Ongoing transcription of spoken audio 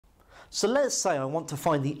So let's say I want to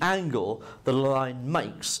find the angle the line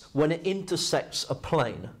makes when it intersects a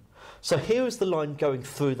plane. So here is the line going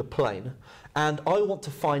through the plane, and I want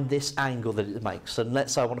to find this angle that it makes. And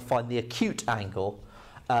let's say I want to find the acute angle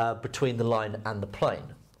between the line and the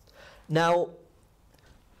plane. Now,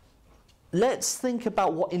 let's think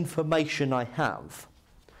about what information I have.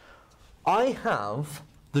 I have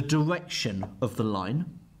the direction of the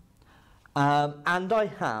line, and I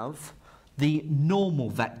have the normal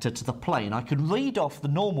vector to the plane. I can read off the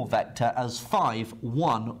normal vector as 5,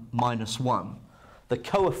 1, minus 1, the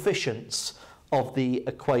coefficients of the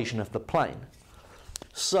equation of the plane.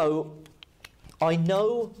 So I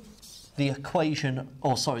know the equation,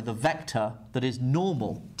 or sorry, the vector that is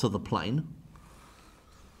normal to the plane.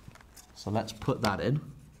 So let's put that in.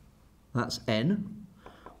 That's n,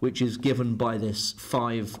 which is given by this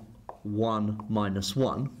 5, 1, minus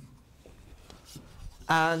 1.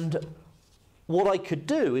 And what I could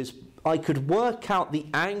do is I could work out the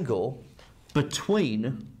angle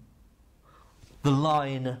between the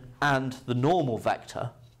line and the normal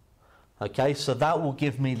vector. Okay, so that will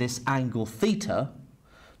give me this angle theta,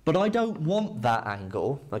 but I don't want that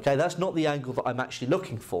angle. Okay, that's not the angle that I'm actually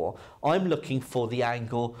looking for. I'm looking for the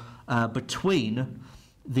angle between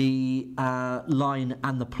the line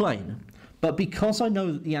and the plane. But because I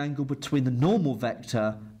know that the angle between the normal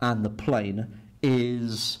vector and the plane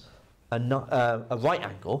is a right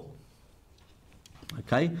angle,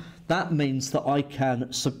 okay, that means that I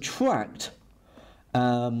can subtract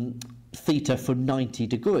theta from 90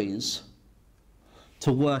 degrees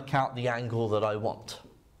to work out the angle that I want.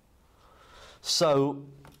 So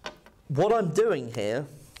what I'm doing here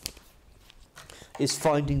is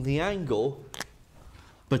finding the angle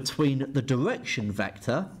between the direction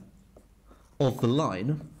vector of the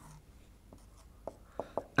line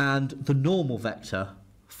and the normal vector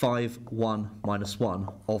 5, 1, minus 1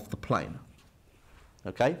 of the plane.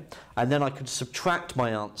 Okay? And then I can subtract my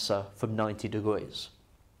answer from 90 degrees.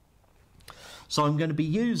 So I'm going to be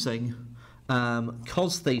using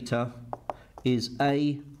cos theta is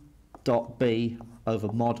A dot B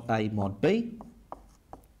over mod A mod B.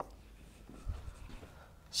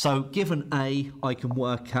 So given A, I can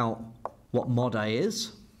work out what mod A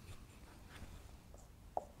is.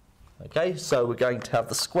 Okay, so we're going to have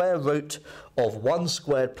the square root of 1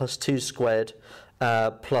 squared plus 2 squared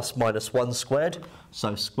plus minus 1 squared,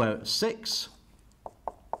 so square root of 6.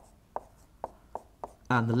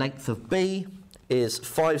 And the length of B is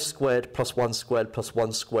 5 squared plus 1 squared plus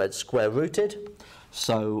 1 squared square rooted,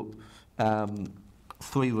 so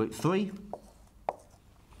 3 root 3.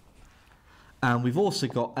 And we've also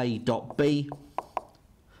got A dot B,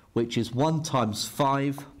 which is 1 times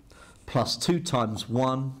 5 plus 2 times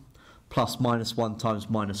 1 plus minus 1 times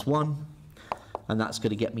minus 1, and that's going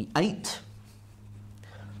to get me 8.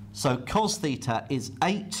 So cos theta is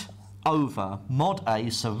 8 over mod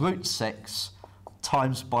A, so root 6,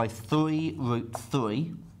 times by 3 root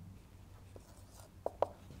 3.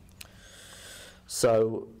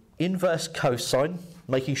 So inverse cosine,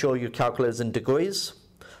 making sure your calculator is in degrees,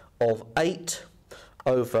 of 8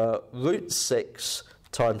 over root 6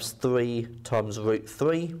 times 3 times root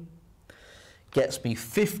 3 gets me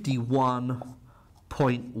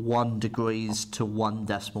 51.1 degrees to 1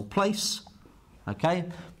 decimal place. Okay,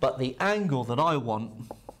 but the angle that I want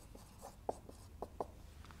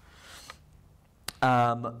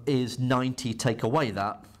is 90, take away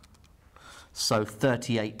that, so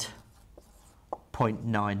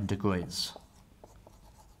 38.9 degrees.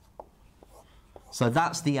 So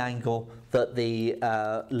that's the angle that the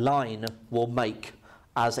line will make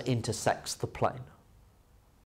as it intersects the plane.